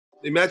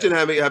Imagine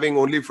having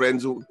only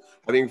friends who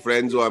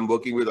I'm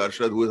working with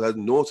Arshad who has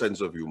no sense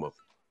of humor.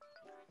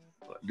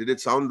 Did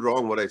it sound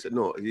wrong what I said?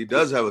 No, he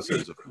does have a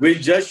sense of humor.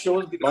 Which just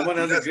shows Boman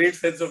has a great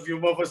sense of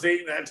humor for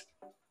saying that.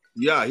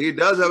 Yeah, he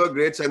does have a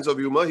great sense of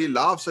humor. He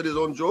laughs at his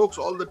own jokes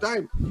all the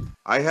time.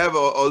 I have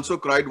also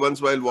cried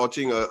once while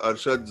watching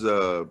Arshad's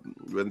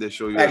when they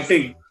show you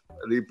acting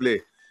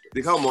replay.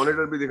 Dikhao,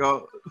 monitor bhi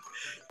dikhao.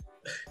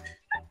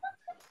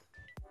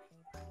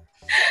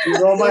 You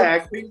saw my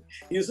acting.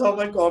 You saw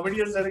my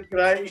comedy and started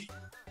crying.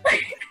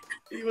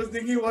 He was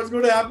thinking, what's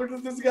going to happen to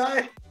this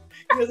guy?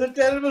 He has a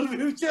terrible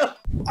future.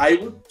 I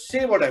would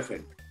say what I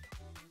felt.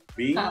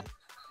 Being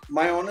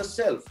my honest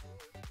self.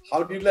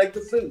 How do you like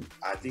the film?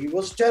 I think it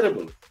was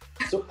terrible.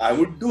 So I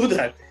would do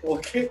that.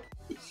 Okay.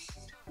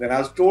 Then I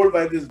was told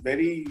by this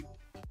very,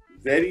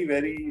 very,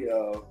 very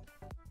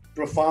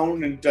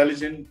profound,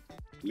 intelligent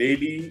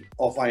lady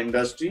of our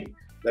industry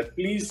that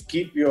please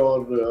keep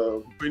your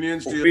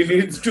opinions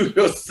to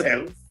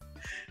yourself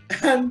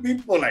and be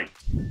polite.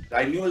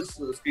 I knew his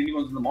screening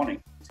was in the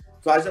morning.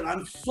 So I said,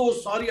 I'm so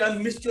sorry, I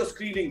missed your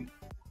screening.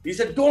 He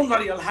said, don't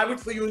worry, I'll have it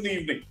for you in the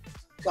evening.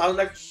 So I was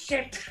like,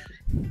 shit.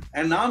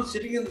 And now I'm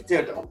sitting in the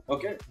theatre,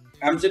 okay?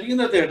 I'm sitting in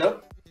the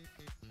theatre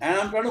and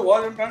I'm trying to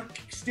watch, I'm trying to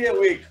stay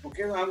awake,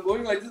 okay? I'm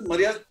going like this,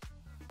 Maria's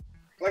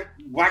like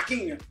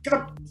whacking, get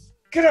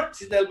up,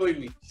 she's elbowing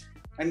me.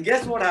 And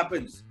guess what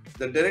happens?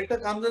 The director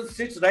comes and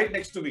sits right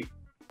next to me.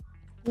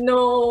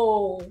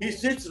 No. He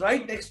sits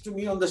right next to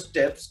me on the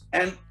steps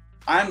and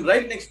I'm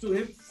right next to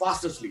him,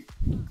 fast asleep.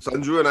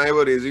 Sanju and I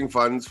were raising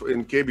funds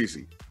in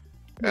KBC.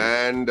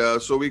 And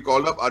so we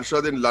called up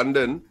Arshad in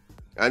London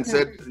and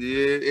said,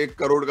 "Ye 1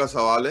 crore ka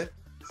sawal hai."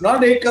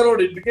 Not 1 crore,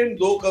 it became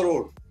 2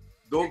 crore.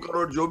 2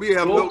 crore, jo bhi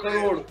hai, 2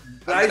 crore.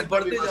 Price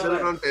बढ़ते जा रहा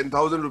है. Around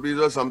 10,000 rupees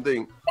or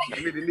something.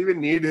 And we didn't even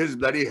need his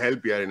bloody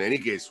help here. In any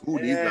case, who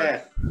needs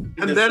that?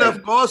 And then,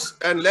 of course,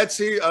 and let's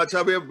see,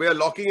 we are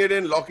locking it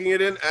in,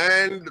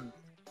 and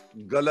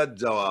galat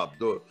jawab.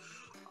 So,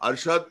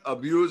 Arshad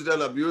abused.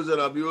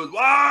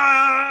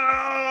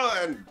 Wow!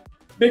 And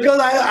because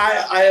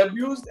I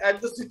abused at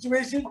the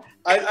situation,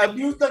 I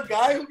abused the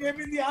guy who gave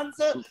me the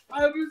answer.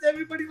 I abused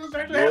everybody who was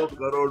trying to help. 2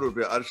 crore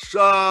rupees.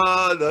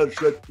 Arshad,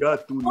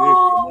 kya tune?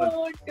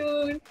 Oh,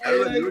 dude.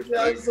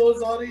 I'm so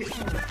sorry.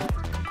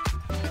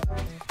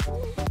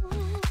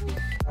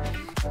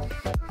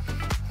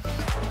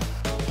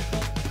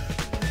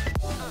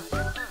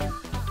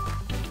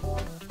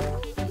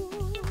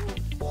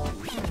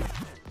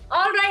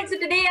 Alright, so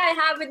today I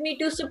have with me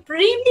two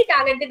supremely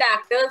talented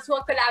actors who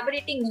are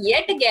collaborating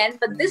yet again,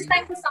 but this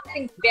time for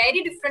something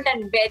very different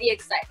and very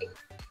exciting.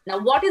 Now,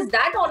 what is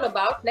that all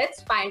about?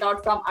 Let's find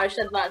out from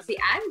Arshad Warsi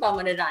and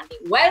Boman Irani.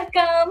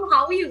 Welcome.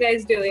 How are you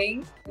guys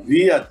doing?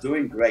 We are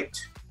doing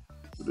great.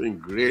 Doing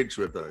great,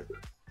 Shweta.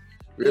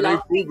 We're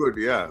doing too good,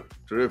 yeah.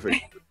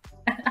 Terrific.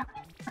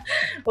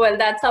 Well,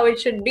 that's how it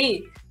should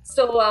be.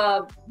 So,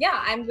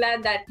 yeah, I'm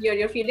glad that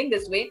you're feeling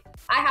this way.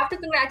 I have to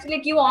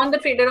congratulate you on the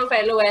trailer of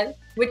LOL,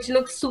 which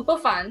looks super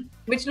fun,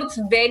 which looks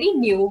very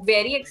new,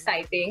 very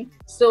exciting.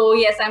 So,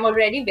 yes, I'm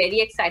already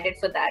very excited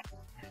for that.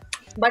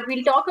 But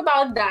we'll talk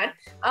about that.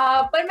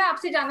 But मैं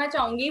आपसे जानना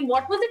चाहूँगी,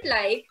 what was it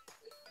like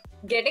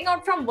getting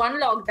out from one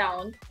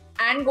lockdown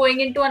and going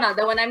into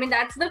another one? I mean,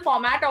 that's the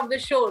format of the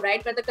show,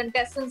 right? Where the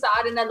contestants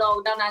are in a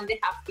lockdown and they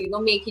have to,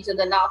 make each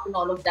other laugh and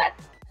all of that.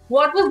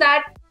 What was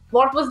that?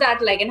 What was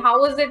that like? And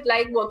how was it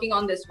like working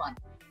on this one?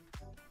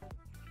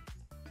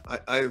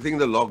 I think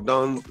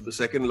the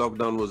second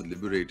lockdown was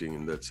liberating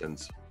in that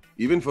sense.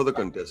 Even for the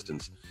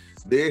contestants.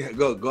 They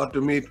got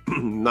to meet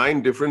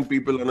 9 different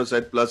people on a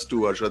set, plus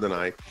 2, Arshad and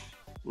I,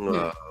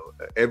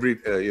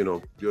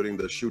 during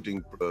the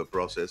shooting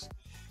process.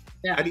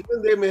 Yeah. And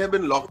even they may have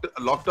been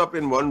locked up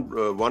in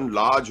one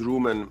large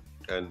room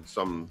and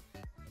some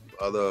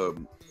other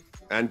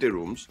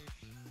ante-rooms.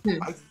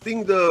 I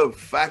think the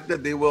fact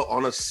that they were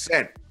on a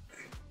set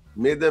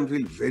made them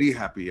feel very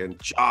happy and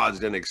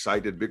charged and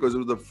excited, because it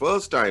was the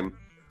first time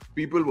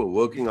people were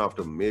working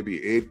after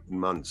maybe 8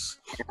 months.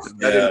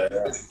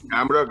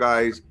 Camera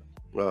guys,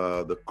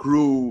 the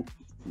crew,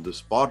 the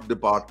spot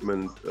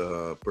department,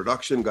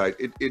 production guys,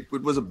 it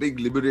was a big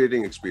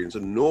liberating experience.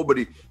 And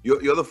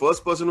you're the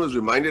first person who's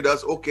reminded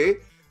us, okay,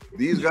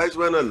 these guys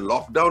were in a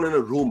lockdown in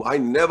a room. I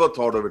never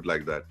thought of it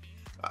like that.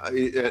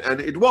 And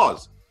it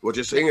was. What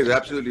you're saying is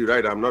absolutely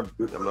right. I'm not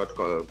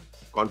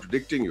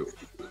contradicting you.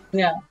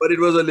 Yeah. But it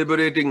was a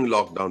liberating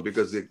lockdown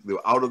because they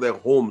were out of their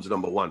homes,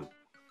 number one.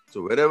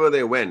 So wherever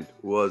they went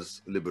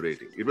was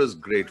liberating. It was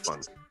great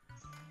fun.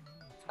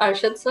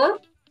 Arshad, sir?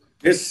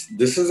 This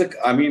is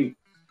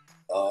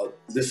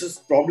this is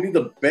probably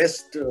the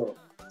best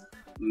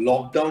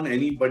lockdown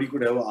anybody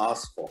could ever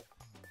ask for.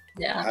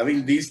 Yeah.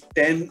 Having these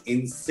 10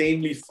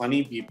 insanely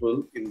funny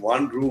people in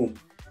one room,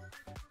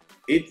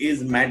 it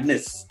is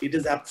madness. It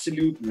is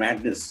absolute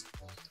madness.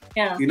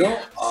 Yeah.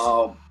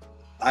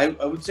 I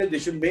would say they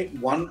should make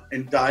one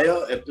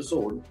entire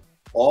episode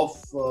of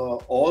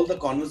all the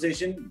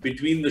conversation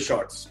between the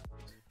shots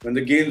when the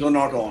games were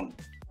not on.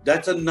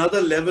 That's another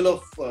level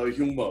of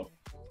humor,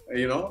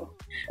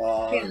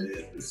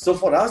 So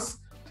for us,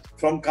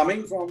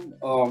 coming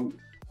from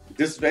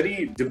this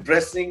very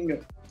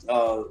depressing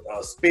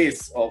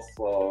space of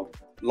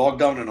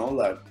lockdown and all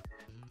that,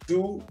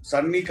 to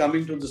suddenly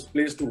coming to this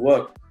place to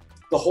work,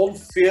 the whole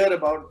fear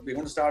about we're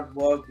going to start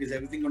work, is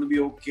everything going to be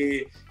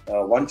okay,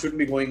 one shouldn't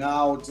be going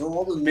out,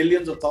 all those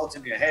millions of thoughts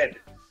in your head.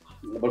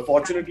 But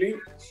fortunately,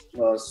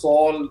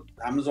 Saul,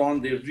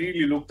 Amazon, they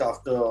really looked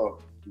after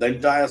the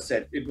entire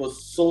set. It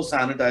was so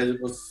sanitized,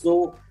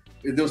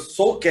 they were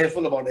so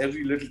careful about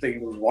every little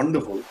thing. It was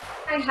wonderful.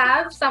 I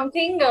have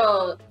something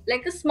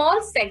like a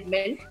small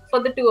segment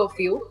for the two of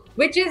you,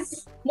 which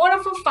is more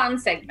of a fun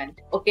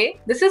segment. Okay,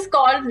 this is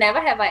called Never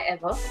Have I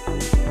Ever.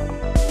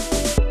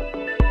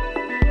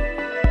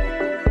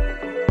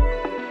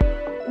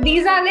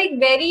 These are like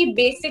very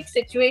basic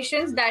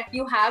situations that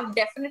you have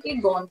definitely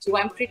gone through,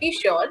 I'm pretty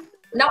sure.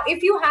 Now,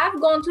 if you have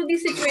gone through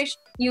these situations,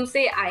 you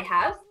say I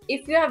have.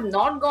 If you have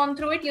not gone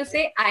through it, you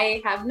say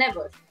I have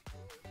never.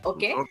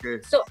 Okay?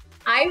 Okay. So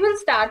I will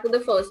start with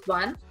the first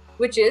one,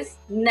 which is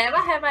never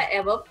have I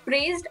ever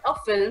praised a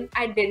film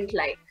I didn't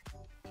like.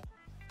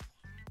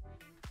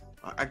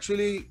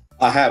 Actually,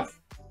 I have.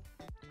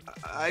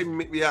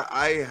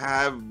 I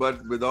have,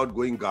 but without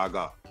going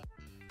gaga.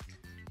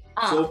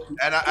 So,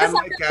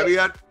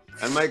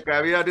 and my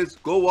caveat is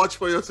go watch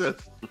for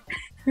yourself.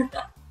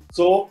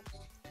 So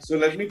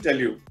let me tell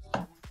you.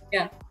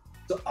 Yeah.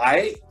 So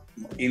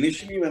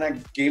initially when I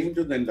came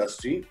into the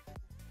industry,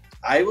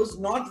 I was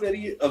not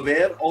very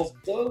aware of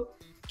to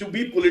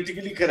be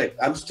politically correct.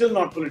 I'm still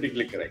not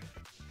politically correct.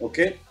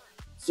 Okay.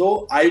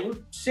 So I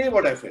would say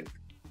what I felt,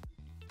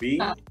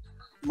 being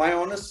my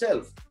honest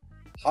self.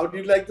 How do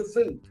you like the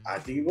film? I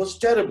think it was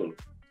terrible.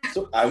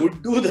 So I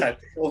would do that.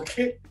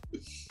 Okay.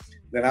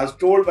 Then I was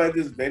told by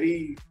this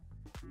very,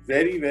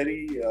 very,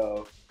 very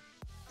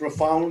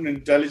profound,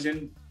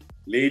 intelligent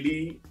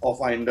lady of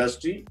our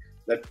industry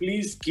that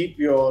please keep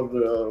your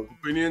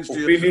opinions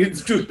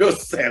to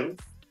yourself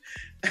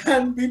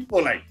and be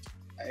polite.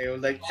 I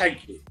was like,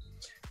 thank you.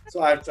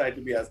 So I try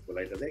to be as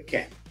polite as I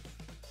can.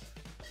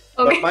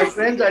 Okay. But my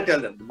friends, I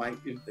tell them,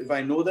 if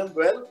I know them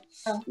well,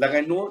 like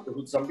I know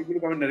some people who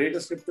come and narrate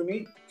a script to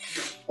me,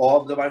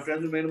 or my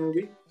friends who made a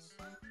movie,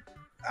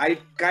 I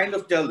kind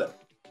of tell them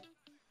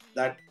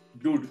that,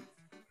 dude,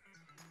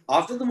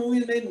 after the movie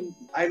is made,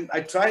 I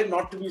try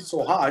not to be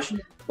so harsh,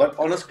 but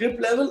on a script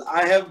level,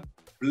 I have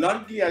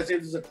bluntly, I say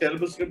this is a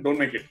terrible script, don't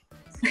make it.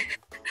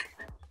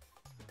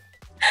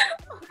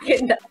 Okay,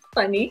 that's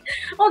funny.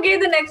 Okay,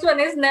 the next one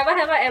is never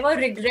have I ever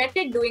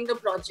regretted doing a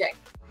project.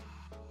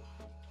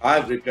 I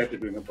have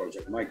regretted doing a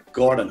project. My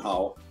God, and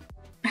how?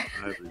 I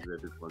have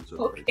regretted once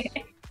or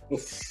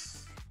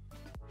twice.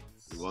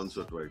 Once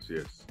or twice,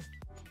 yes.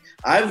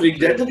 I have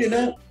regretted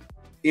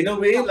in a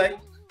way like,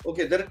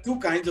 okay, there are two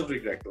kinds of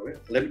regret. Okay?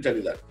 Let me tell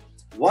you that.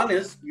 One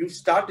is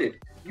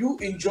you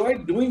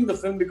enjoyed doing the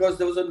film because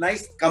there was a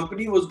nice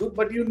company, was good,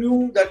 but you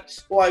knew that,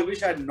 oh, I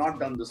wish I had not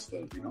done this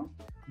film,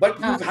 But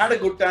you've had a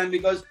good time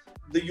because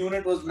the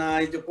unit was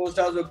nice, the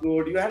co-stars were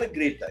good, you had a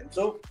great time.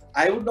 So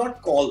I would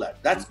not call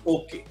that. That's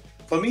okay.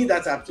 For me,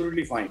 that's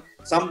absolutely fine.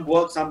 Some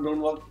work, some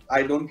don't work.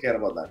 I don't care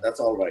about that. That's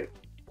all right.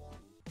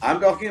 I'm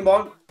talking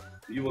about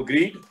you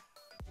agreed,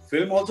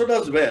 film also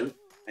does well,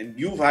 and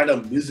you've had a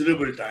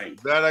miserable time.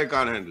 That I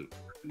can't handle.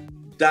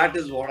 That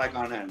is what I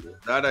can't handle.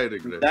 That I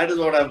regret. That is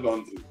what I've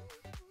gone through.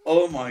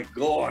 Oh my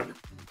God.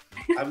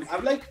 I'm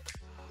like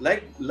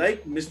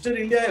Mr.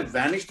 India, I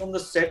vanished from the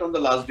set on the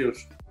last day of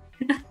shoot.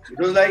 It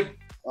was like,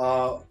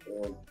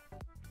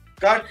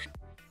 cut.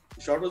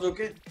 Shot was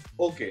okay?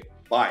 Okay,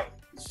 bye.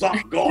 So,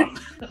 gone.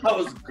 I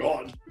was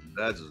gone.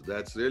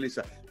 That's really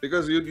sad.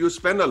 Because you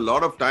spend a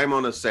lot of time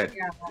on a set.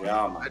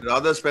 Yeah, man. I'd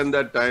rather spend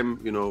that time,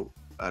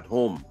 at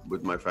home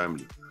with my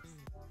family.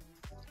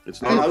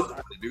 It's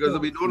not because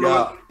we don't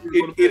know.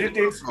 It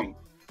irritates me.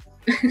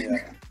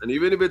 Yeah. And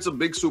even if it's a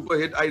big super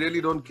hit, I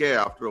really don't care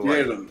after a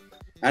while. Yeah,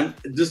 and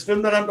this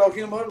film that I'm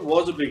talking about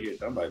was a big hit,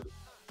 by the way.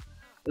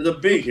 It was a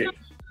big hit.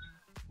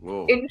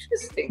 Whoa.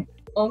 Interesting.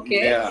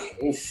 Okay. Yeah.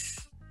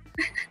 Oof.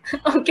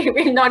 Okay,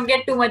 we'll not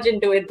get too much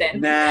into it then.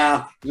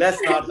 Nah,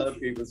 let's not hurt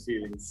people's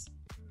feelings.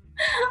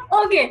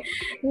 Okay.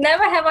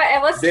 Never have I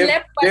ever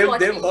slept while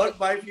watching. They've hurt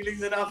my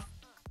feelings enough.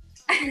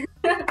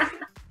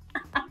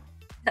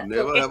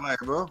 Never have I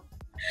ever?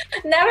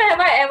 Never have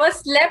I ever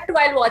slept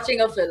while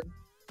watching a film.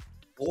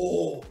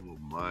 Oh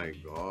my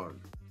God.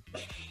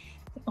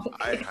 Okay.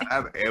 I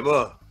have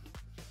ever.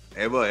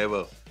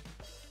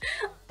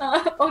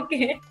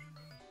 Okay.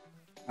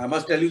 I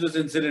must tell you this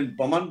incident.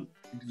 Boman,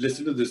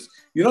 listen to this.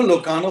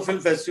 Locarno Film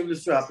Festival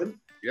used to happen.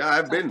 Yeah,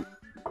 I've been.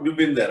 You've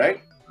been there,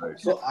 right? Right.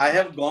 So I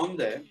have gone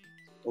there,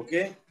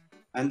 okay?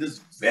 And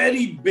this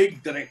very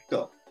big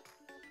director.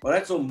 All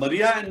right, so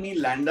Maria and me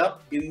land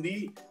up in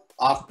the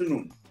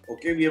afternoon.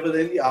 Okay, we were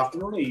there in the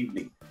afternoon or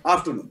evening?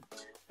 Afternoon.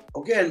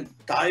 Okay, and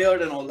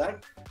tired and all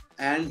that.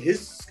 And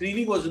his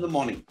screening was in the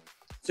morning.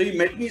 So he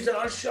met me, he said,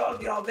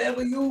 Arshad, where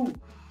were you?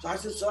 So I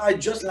said, sir, I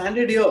just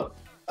landed here.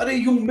 Arey,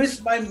 you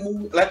missed my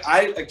movie. Like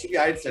I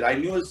had said, I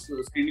knew his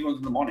screening was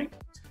in the morning.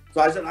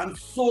 So I said, I'm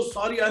so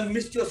sorry, I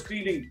missed your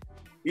screening.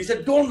 He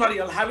said, don't worry,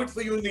 I'll have it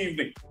for you in the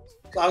evening.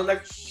 I was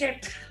like,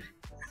 shit.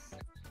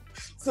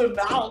 So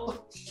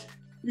now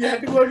we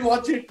had to go and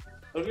watch it.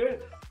 Okay.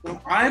 So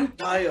I'm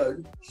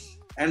tired,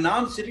 and now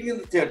I'm sitting in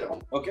the theater.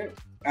 Okay.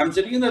 I'm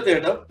sitting in the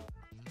theater,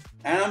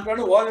 and I'm trying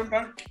to watch. I'm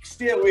trying to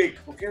stay awake.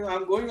 Okay. So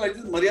I'm going like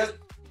this. Maria's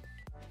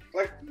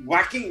like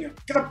whacking.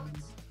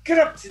 Get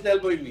up. She's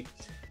elbowing me.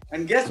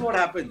 And guess what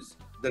happens?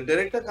 The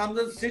director comes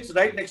and sits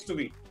right next to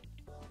me.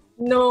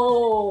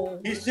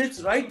 No. He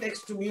sits right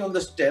next to me on the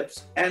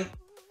steps, and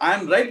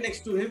I'm right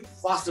next to him,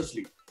 fast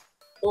asleep.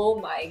 Oh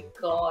my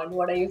God,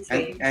 what are you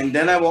saying? And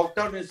then I walked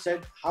out and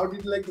said, how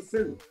did you like the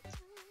film?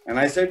 And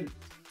I said,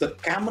 the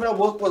camera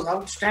work was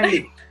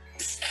outstanding.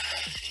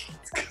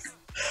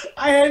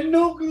 I had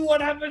no clue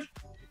what happened.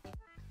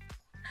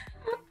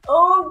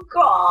 Oh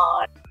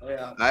God. Oh,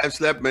 yeah. I have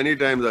slept many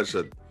times,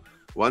 Arshad.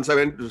 Once I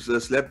went to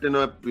slept in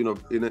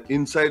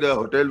inside a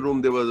hotel room.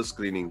 There was a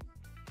screening,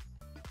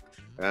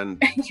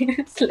 and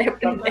You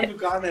slept in Sometimes there. you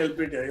can't help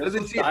it. You're Because so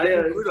you see,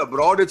 tired.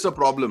 abroad it's a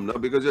problem now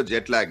because you're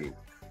jet lagging.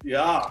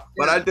 Yeah.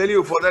 But I'll tell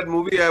you, for that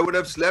movie, I would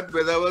have slept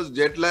whether I was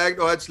jet lagged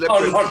or I'd slept.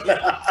 Oh,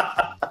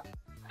 not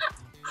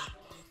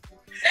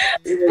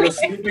It was a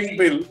sleeping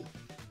pill.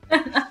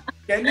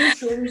 Can you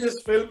show me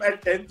this film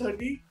at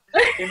 10:30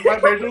 in my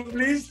bedroom,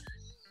 please?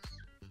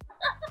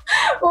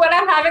 When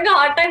I'm having a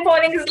hard time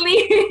falling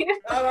asleep.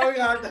 I'm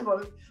having a hard time.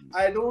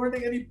 I don't want to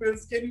take any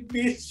pills. Can you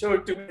please show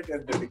it to me at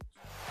 10:30?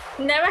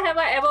 Never have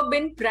I ever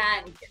been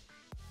pranked.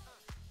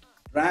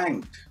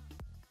 Pranked.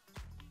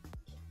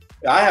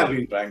 I have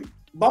been pranked.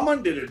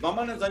 Boman did it.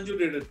 Boman and Sanjay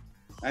did it.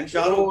 And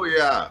Shah Rukh Oh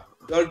yeah.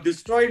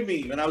 destroyed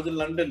me when I was in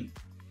London.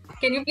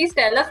 Can you please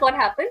tell us what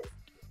happened?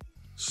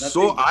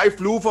 So I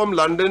flew from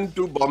London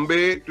to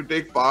Bombay to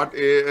take part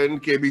in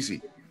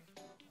KBC.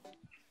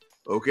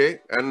 Okay,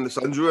 and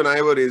Sanju and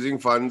I were raising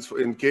funds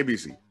in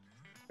KBC,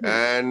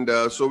 and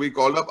so we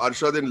called up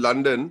Arshad in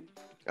London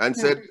and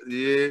said,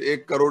 "Ye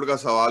 1 crore ka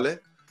sawal hai,"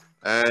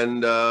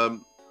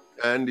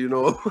 and you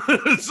know,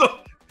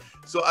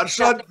 so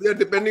Arshad, they're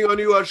depending on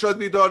you. Arshad,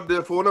 we thought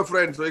they phone a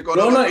friend, so we called.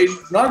 No,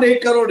 it's not 1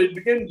 crore. It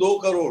became 2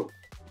 crore.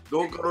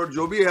 2 crore,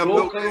 जो भी हम 2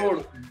 लोग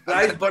crore.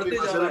 Price बढ़ते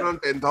जा रहा है. around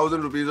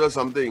 10,000 rupees or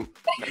something.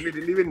 And we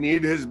didn't even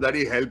need his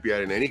bloody help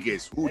here. In any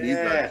case, who needs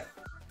that?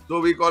 So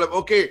we call him.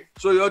 Okay,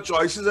 so your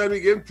choices are, we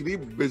gave 3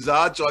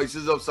 bizarre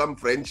choices of some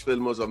French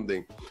film or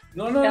something.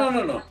 No.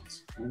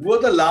 We were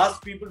the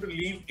last people to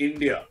leave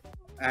India,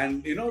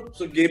 and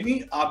so gave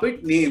me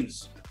Abit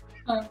names,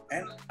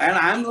 and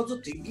I'm also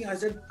thinking. I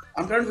said,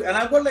 I'm trying to, and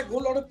I've got like a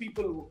whole lot of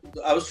people.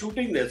 I was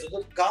shooting there, so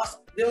the cast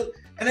there,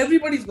 and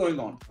everybody's going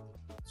on.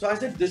 So I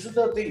said, this is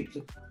the thing.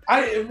 So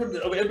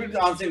everybody's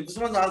answering. This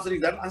one's answering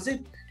that. I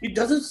said, it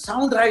doesn't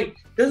sound right.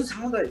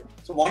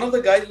 So one of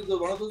the guys,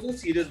 one of those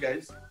serious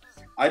guys,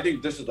 I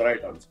think this is the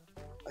right answer.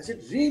 I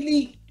said,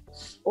 really?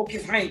 Okay,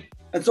 fine.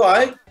 And so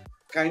I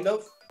kind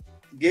of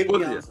gave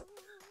the answer.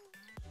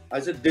 I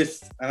said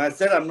this, and I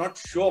said, I'm not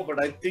sure, but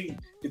I think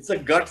it's a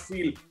gut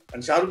feel.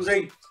 And Shah Rukh was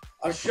saying,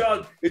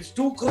 Arshad, it's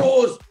 2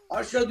 crores.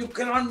 Arshad, you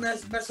cannot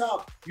mess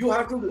up. You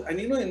have to do. And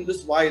in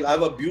this while,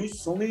 I've abused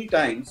so many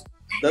times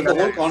that the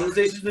whole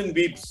conversation is in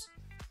beeps.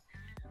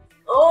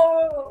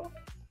 Oh.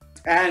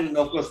 And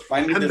of course,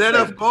 finally. And then,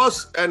 of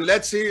course, and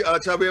let's see,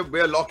 we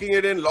are locking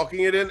it in,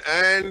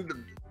 and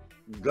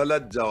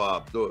galat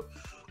jawab. So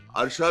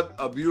Arshad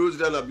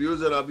abused.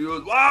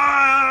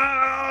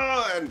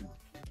 Wow! And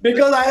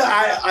because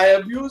I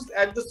abused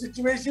at the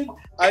situation,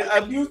 I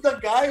abused the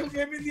guy who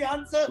gave me the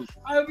answer.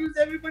 I abused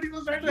everybody who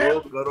was trying to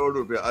help. 2 crore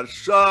rupees.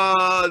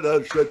 Arshad,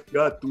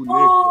 kya tune?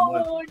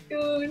 Oh,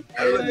 dude.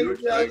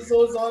 I'm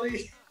so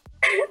sorry.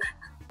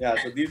 Yeah,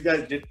 so these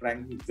guys did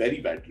prank me very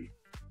badly.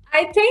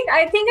 I think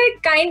I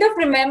kind of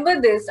remember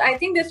this. I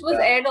think this was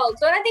aired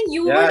also, and I think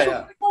you were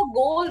shooting for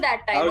goal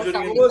that time. I was or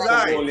shooting something for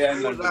like goal,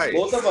 yeah.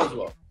 Both of us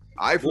were.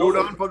 I flew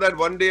down for that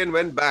one day and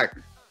went back.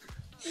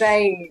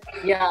 Right.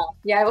 Yeah.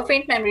 I have a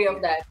faint memory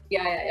of that.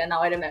 Yeah.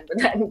 Now I remember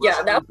that.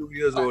 Yeah. I'm 2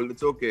 years old.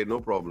 It's okay. No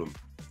problem.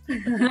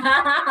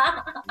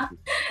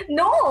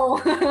 No,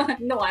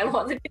 I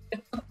wasn't.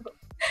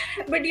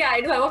 But yeah,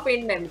 I do have a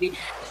faint memory.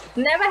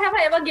 Never have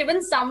I ever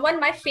given someone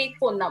my fake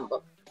phone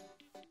number.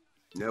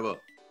 Never.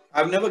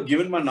 I've never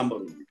given my number.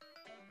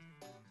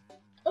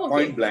 Okay.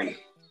 Point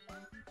blank.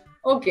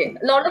 Okay.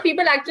 A lot of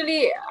people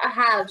actually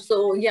have.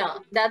 So yeah,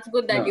 that's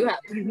good that you have.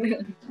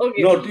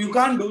 Okay. No, you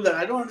can't do that.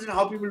 I don't understand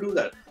how people do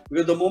that.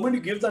 Because the moment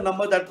you give the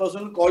number, that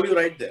person will call you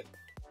right there.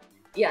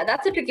 Yeah,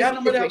 that's a tricky क्या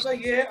number है situation.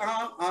 आपका? ये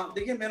हाँ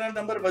देखिए मेरा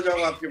number बजाओ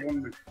आपके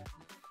phone में.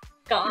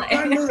 Can't. You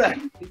can't do that.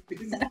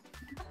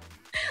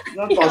 It's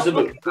not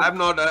possible.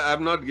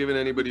 I've not given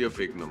anybody a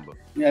fake number.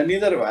 Yeah,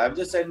 neither have I. I've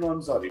just said no,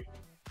 I'm sorry.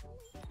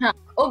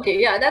 Okay,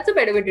 yeah, that's a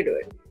better way to do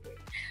it.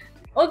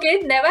 Okay,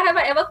 never have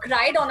I ever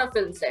cried on a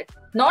film set.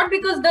 Not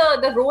because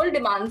the role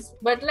demands,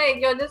 but like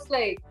you're just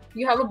like,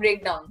 you have a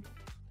breakdown.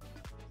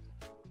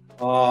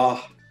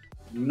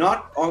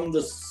 Not on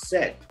the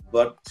set,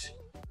 but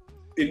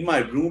in my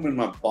room, in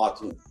my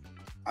bathroom.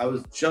 I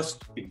was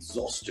just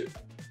exhausted.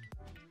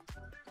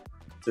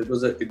 So it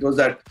was that,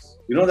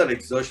 that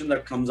exertion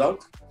that comes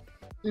out?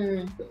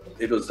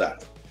 It was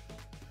that.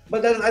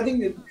 But that, I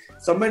think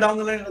somewhere down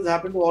the line it has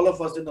happened to all of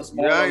us in a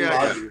small or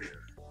large way.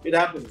 It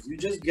happens. You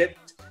just get,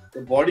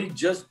 the body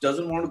just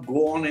doesn't want to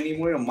go on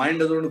anymore. Your mind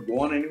doesn't want to go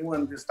on anymore,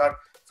 and they start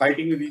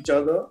fighting with each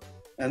other,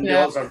 and they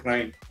all start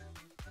crying.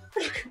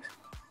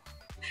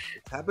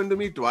 It happened to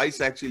me twice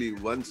actually.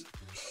 Once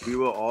we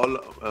were all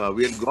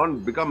we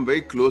had become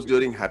very close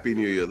during Happy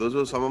New Year. Those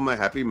were some of my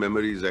happy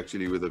memories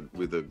actually with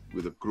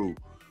a crew.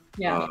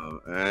 Yeah.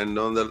 And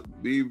on the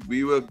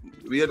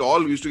we had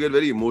all used to get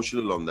very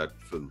emotional on that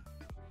film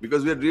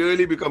because we had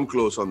really become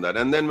close on that.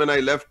 And then when I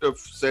left a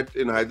set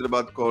in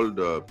Hyderabad called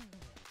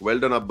Well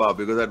Done Abba,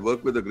 because I'd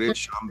worked with the great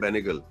Shyam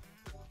Benegal,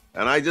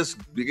 and I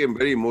just became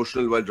very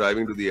emotional while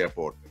driving to the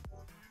airport.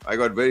 I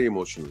got very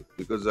emotional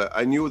because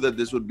I knew that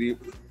this would be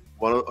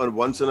a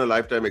once in a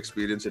lifetime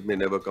experience. It may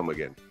never come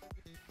again.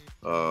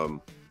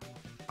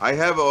 I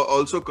have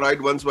also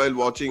cried once while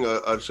watching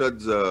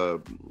Arshad's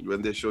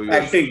when they show you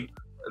acting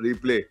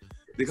replay.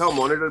 Dikhao,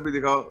 monitor bhi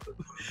dikhao.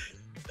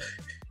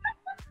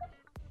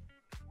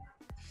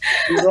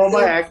 You saw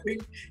my acting,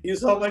 you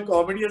saw my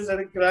comedy and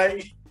started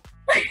crying.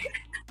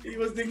 He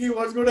was thinking,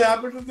 what's going to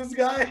happen to this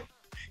guy?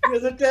 He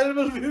has a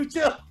terrible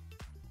future.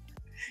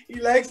 He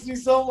likes me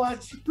so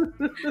much.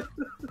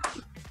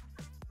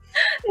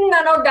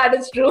 None of that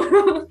is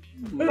true.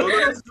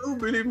 No, that's true,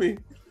 believe me.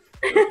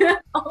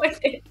 Oh, it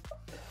is.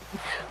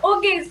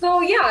 Okay,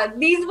 so yeah,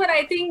 these were,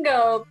 I think,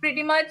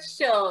 pretty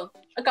much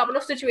a couple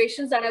of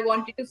situations that I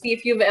wanted to see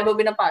if you've ever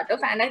been a part of,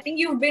 and I think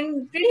you've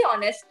been pretty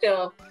honest.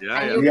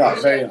 Very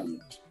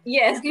honest.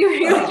 Yes, you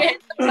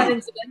shared some fun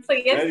incidents. So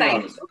yes, very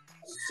thank honest. you.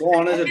 So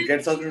honest, it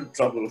gets us into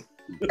trouble.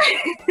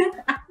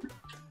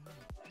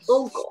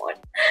 Oh God,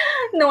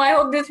 no! I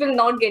hope this will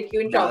not get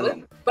you in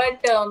trouble.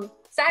 But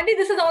sadly,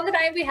 this is all the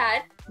time we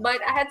had.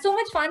 But I had so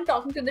much fun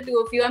talking to the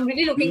two of you. I'm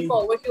really looking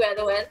forward to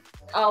LOL,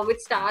 which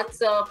starts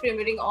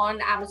premiering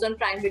on Amazon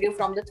Prime Video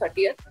from the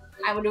 30th.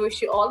 I want to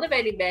wish you all the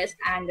very best,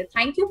 and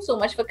thank you so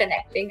much for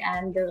connecting.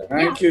 And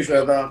thank you,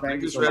 Shweta.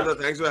 Thank you, Shweta.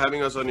 Thanks for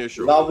having us on your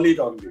show. Lovely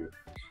talking to you.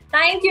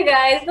 Thank you,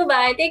 guys. Bye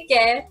bye. Take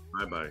care.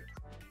 Bye bye.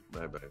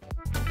 Bye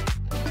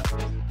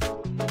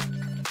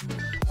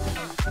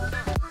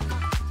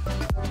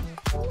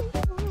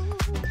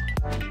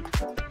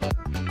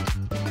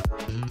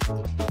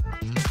bye.